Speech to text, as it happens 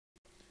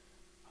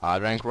High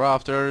rank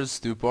rafters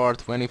to part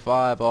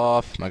 25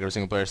 of Minecraft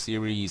single player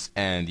series,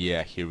 and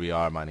yeah, here we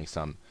are mining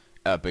some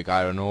epic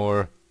iron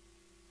ore.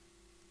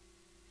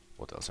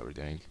 What else are we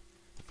doing?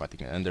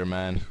 Fighting an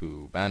enderman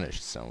who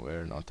vanished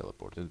somewhere, not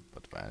teleported,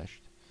 but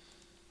vanished.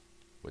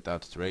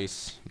 Without a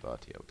trace,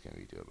 but yeah, what can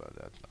we do about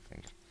that?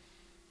 Nothing.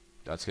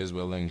 That's his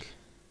willing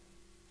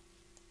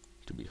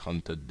to be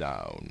hunted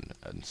down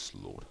and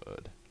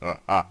slaughtered.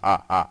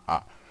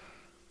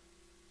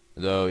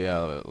 Though,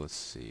 yeah, let's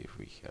see if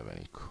we have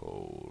any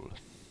coal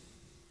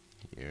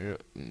here.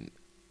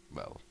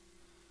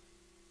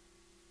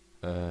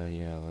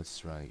 Yeah, let's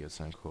try and get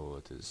some coal.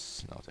 It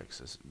is not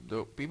excess.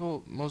 Though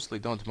people mostly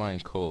don't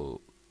mine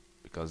coal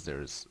because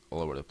there's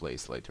all over the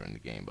place later in the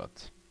game,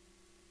 but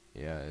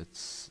yeah,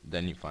 it's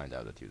then you find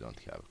out that you don't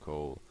have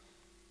coal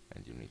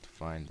and you need to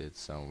find it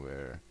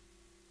somewhere.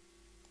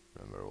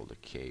 Remember all the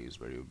caves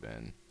where you've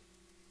been.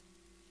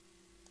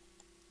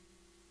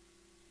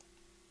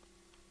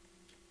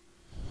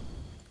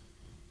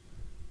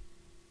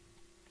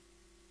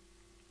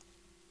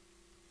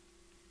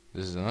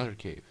 This is another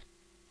cave.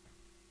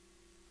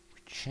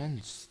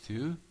 Chance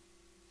to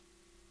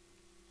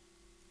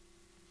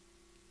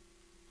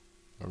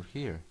or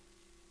here.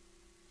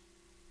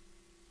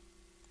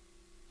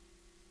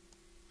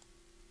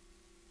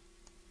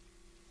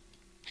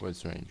 Quite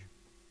strange.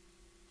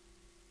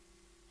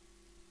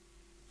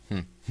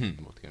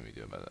 What can we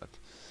do about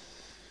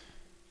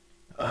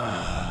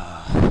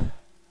that?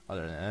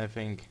 Other than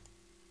anything,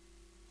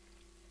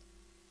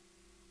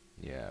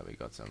 yeah, we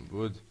got some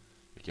wood.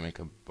 We can make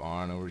a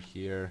barn over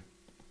here.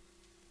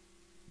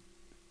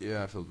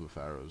 Yeah, filled with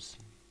arrows.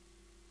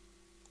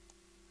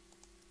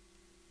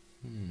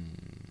 Let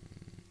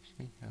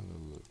me have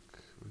a look.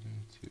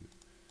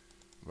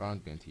 We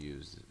aren't going to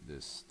use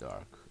this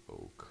dark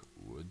oak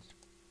wood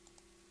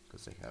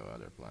because I have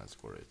other plans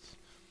for it.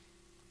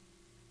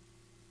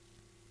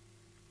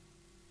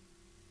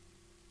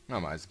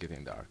 No, it's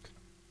getting dark.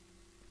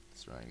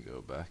 Let's try and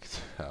go back to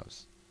the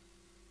house.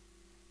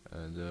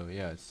 Though,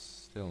 yeah, it's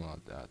still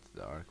not that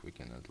dark. We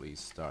can at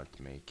least start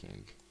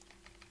making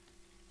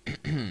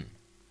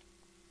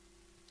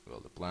well,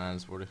 the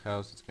plans for the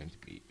house. This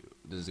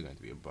is going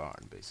to be a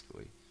barn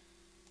basically.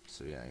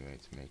 So yeah, I'm going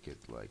to make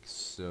it like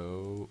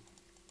so.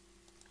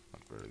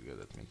 Not very good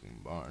at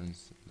making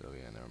barns, though.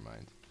 Yeah, never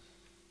mind.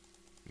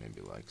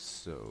 Maybe like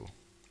so.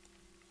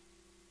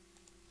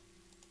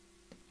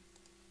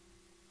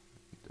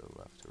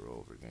 Though after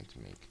all, we're going to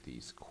make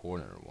these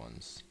corner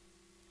ones.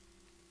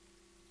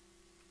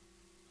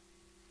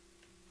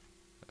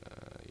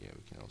 Yeah,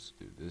 we can also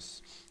do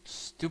this.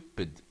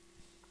 Stupid.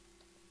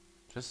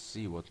 Just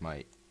see what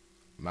my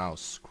mouse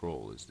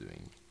scroll is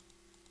doing.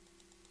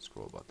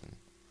 Scroll button.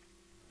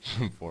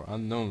 For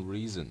unknown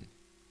reason.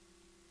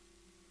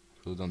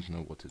 Who don't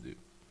know what to do.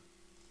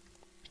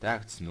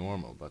 That's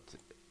normal, but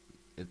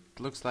it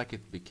looks like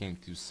it became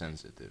too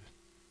sensitive.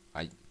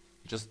 I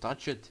just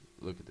touch it.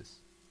 Look at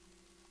this.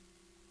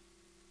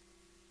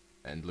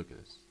 And look at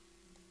this.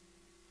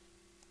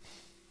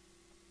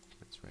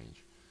 That's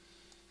strange.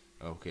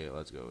 Okay,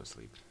 let's go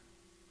asleep.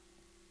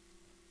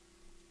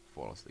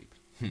 Fall asleep.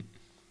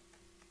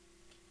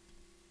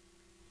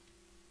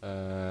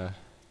 Other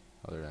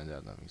than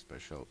that, nothing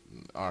special.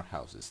 Our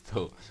house is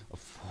still a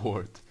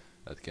fort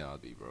that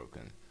cannot be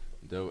broken,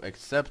 though,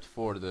 except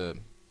for the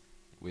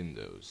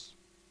windows.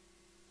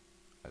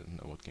 I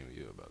don't know what can we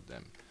do about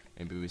them.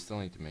 Maybe we still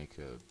need to make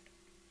a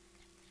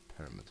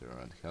perimeter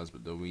around the house,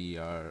 but though we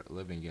are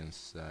living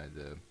inside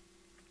the,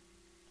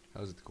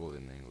 how's it called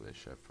in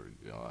English? I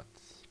forgot.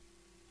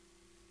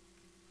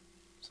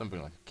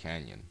 Something like a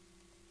canyon,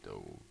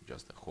 though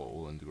just a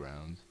hole in the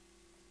ground.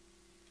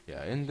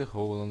 Yeah, in the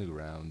hole in the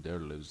ground there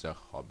lives a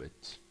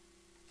hobbit.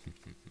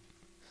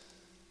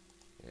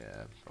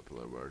 Yeah,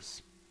 popular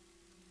words.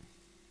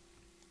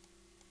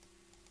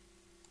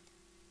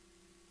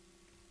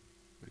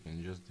 We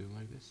can just do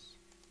like this.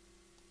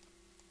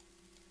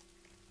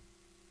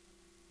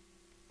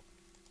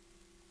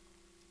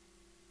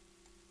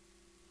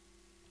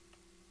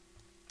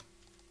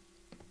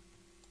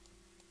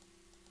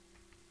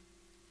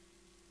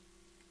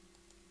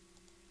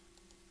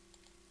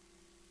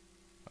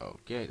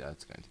 Okay,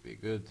 that's going to be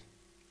good.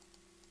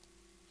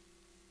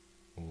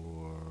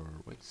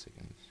 Or wait a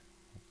second,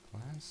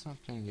 plan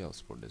something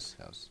else for this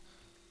house.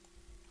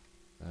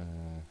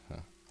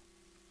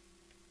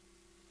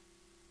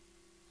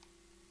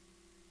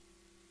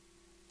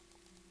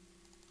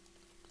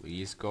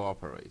 Please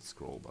cooperate,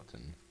 scroll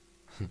button.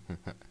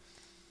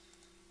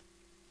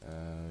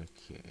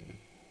 Okay.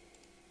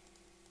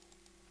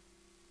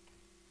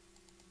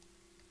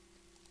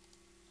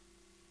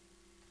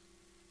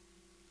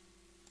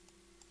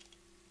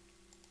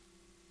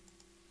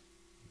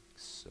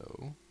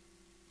 So.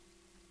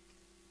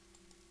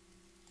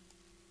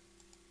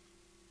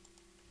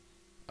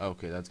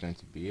 Okay, that's going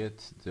to be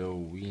it, though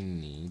we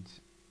need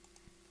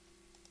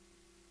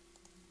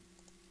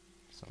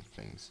some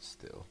things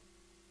still.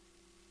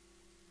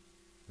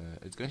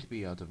 It's going to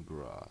be out of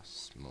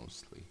grass,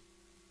 mostly.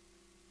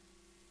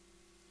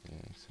 Yeah,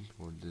 except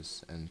for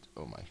this and...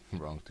 oh my,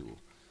 wrong tool.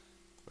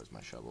 Where's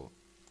my shovel?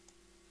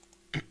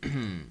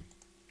 Going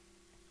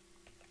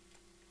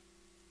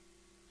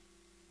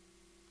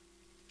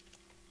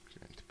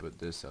to put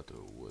this out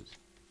of wood.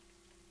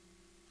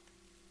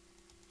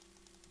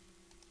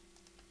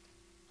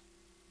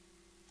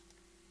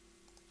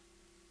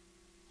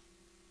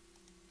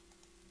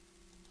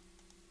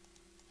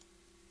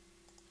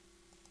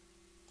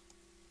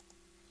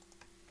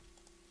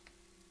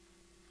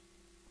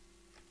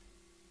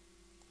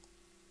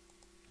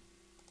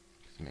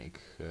 Make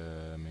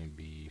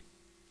maybe,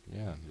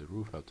 yeah, the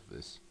roof out of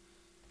this.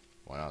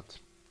 Why not?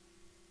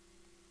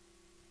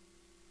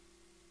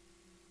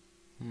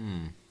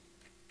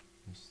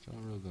 I still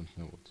really don't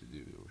know what to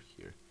do over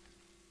here.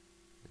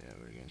 Yeah,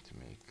 we're going to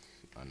make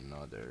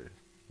another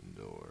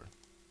door.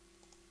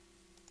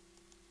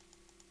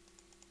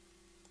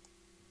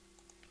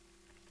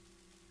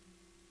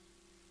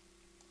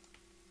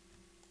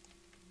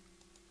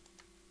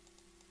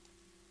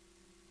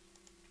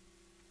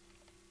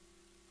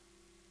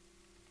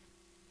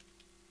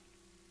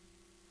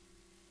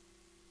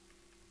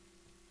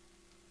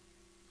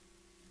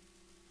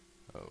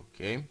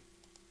 Okay.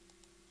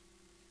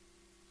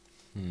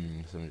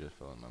 Something just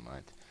fell on my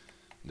mind.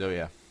 Though,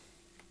 yeah,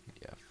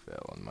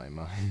 fell on my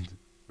mind.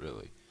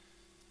 Really.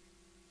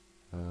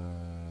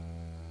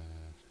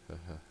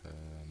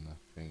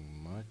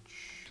 Nothing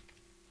much.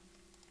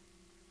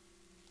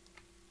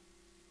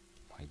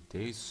 My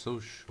day's so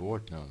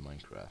short now in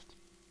Minecraft.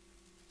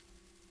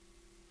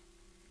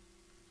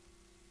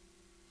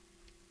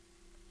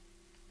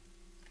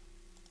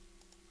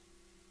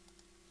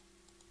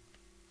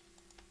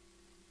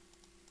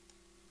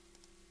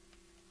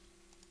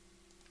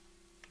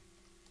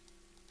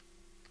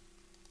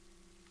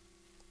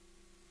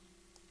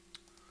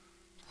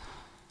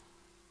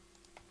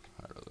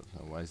 I don't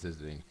know why is this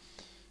doing.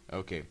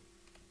 Okay.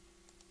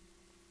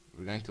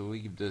 We're going to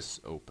leave this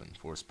open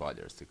for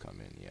spiders to come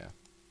in, yeah.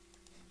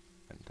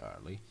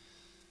 Entirely.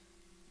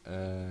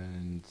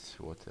 And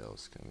what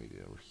else can we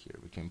do over here?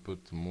 We can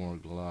put more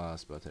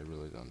glass, but I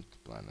really don't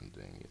plan on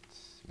doing it.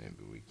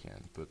 Maybe we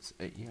can put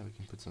yeah, we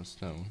can put some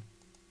stone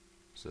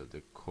so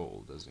the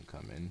cold doesn't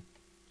come in.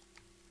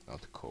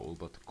 Not cold,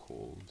 but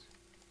cold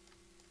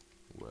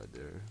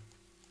weather.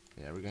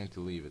 Yeah, we're going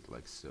to leave it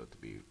like so to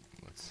be,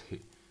 let's say,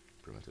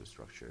 primitive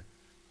structure.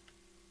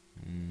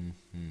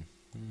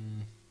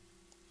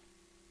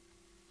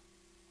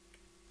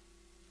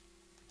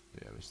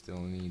 Yeah, we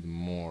still need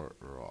more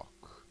rock.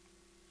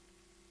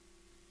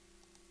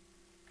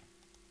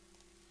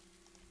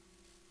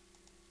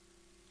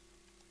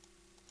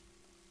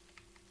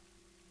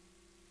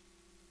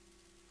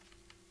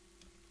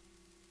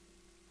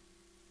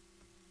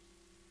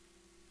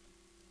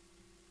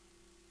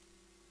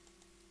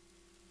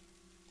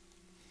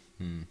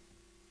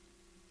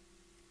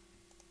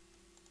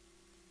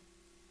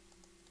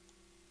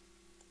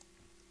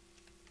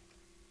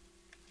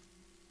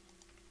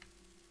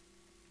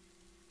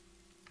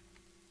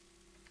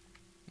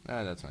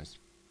 Ah, that's nice.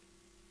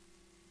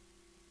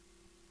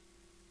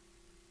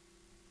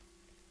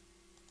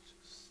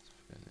 Just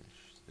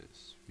finish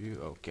this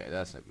view. Okay,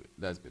 that's not good.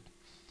 That's good.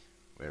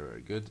 Very,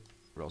 very good.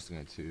 We're also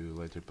going to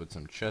later put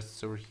some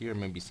chests over here.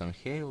 Maybe some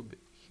hail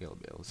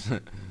bales.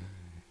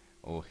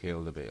 Oh,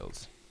 hail the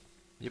bales.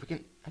 Yeah, we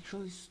can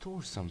actually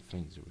store some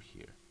things over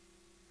here.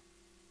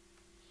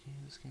 Yeah,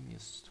 there's going to be a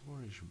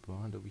storage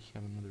barn that we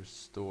have another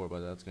store,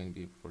 but that's going to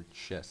be for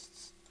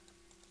chests.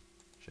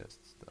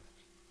 Chest stuff.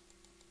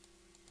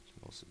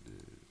 Can also do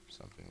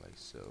something like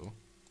so.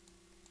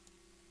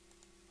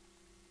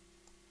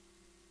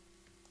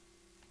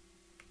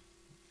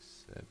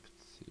 Except,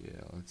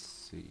 yeah, let's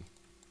see.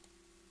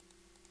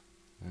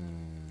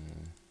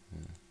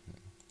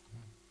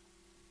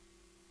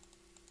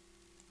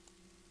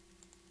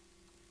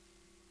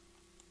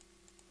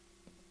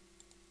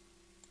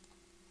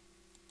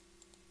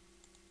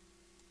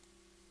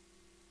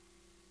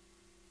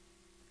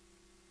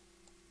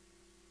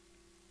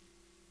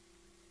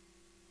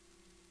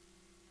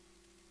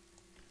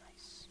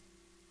 Nice.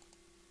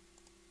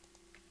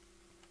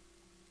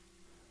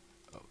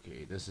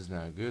 Okay, this is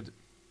now good.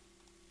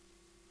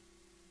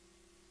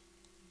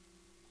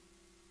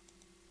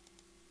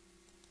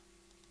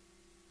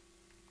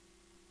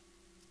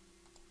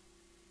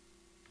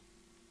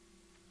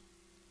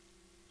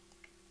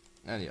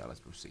 And yeah, let's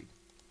proceed.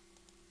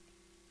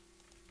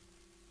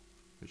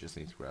 We just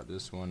need to grab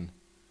this one.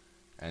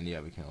 And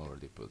yeah, we can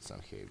already put some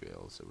hay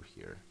bales over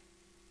here.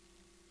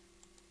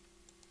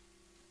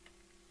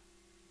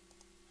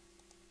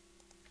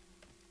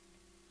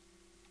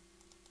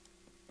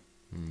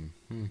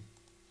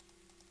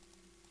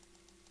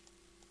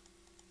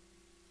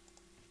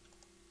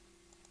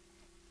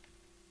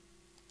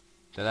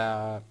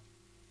 Ta-da!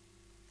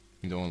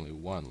 And only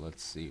one.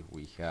 Let's see if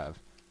we have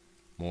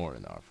more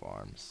in our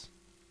farms.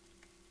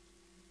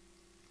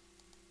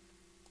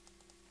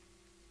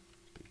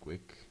 Be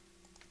quick.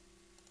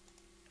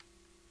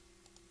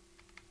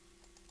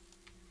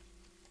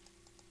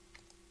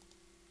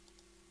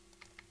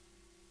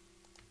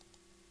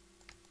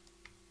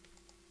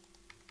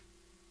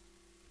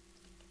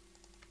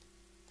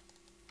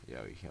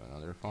 yeah, we have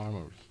another farm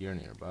over here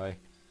nearby.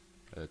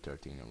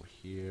 13 over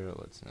here.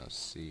 Let's now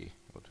see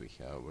what we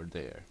have over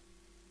there.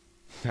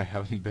 I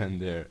haven't been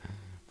there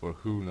for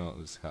who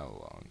knows how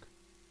long.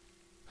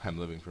 I'm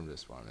living from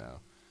this farm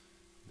now.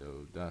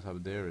 Though that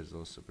up there is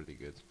also pretty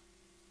good.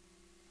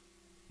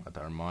 At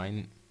our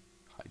mine,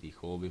 hidey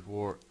hole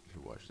before, if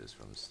you watch this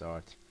from the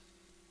start.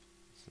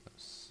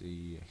 Let's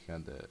see, I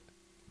had a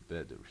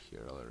bed over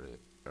here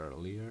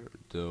earlier.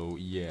 Though,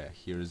 yeah,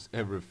 here's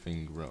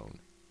everything grown.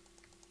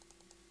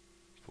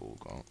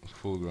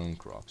 Full grown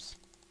crops.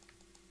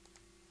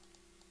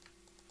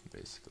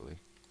 Basically.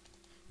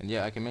 And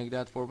yeah, I can make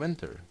that for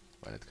winter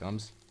when it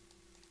comes.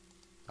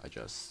 I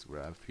just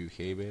grab a few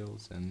hay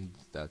bales and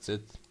that's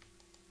it.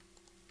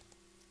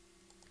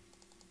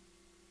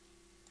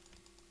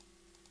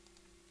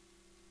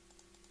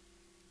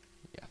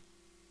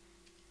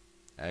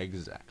 Yeah.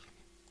 Exactly.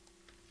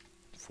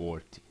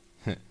 40.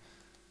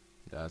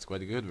 That's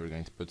quite good. We're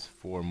going to put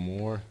 4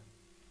 more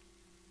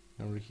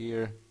over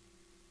here.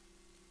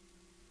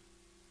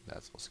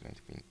 That's also going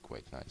to be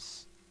quite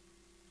nice.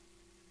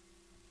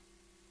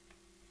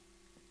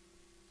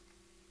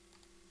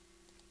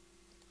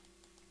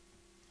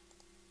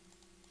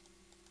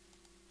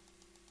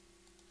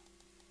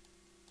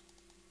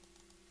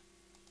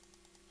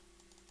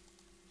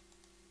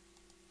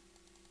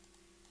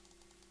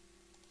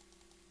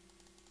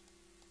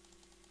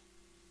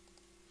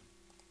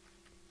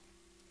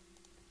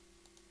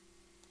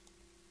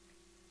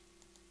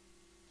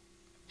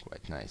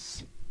 Quite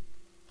nice.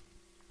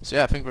 So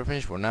yeah, I think we're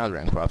finished for now,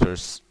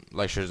 Dragoncrafters.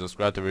 Like, share,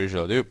 subscribe to what we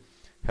usually do.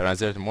 Have a nice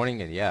day in the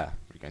morning, and yeah,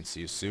 we're going to see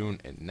you soon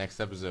in the next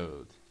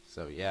episode.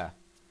 So yeah.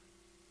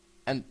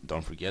 And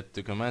don't forget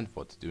to comment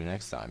what to do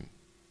next time.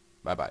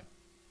 Bye bye.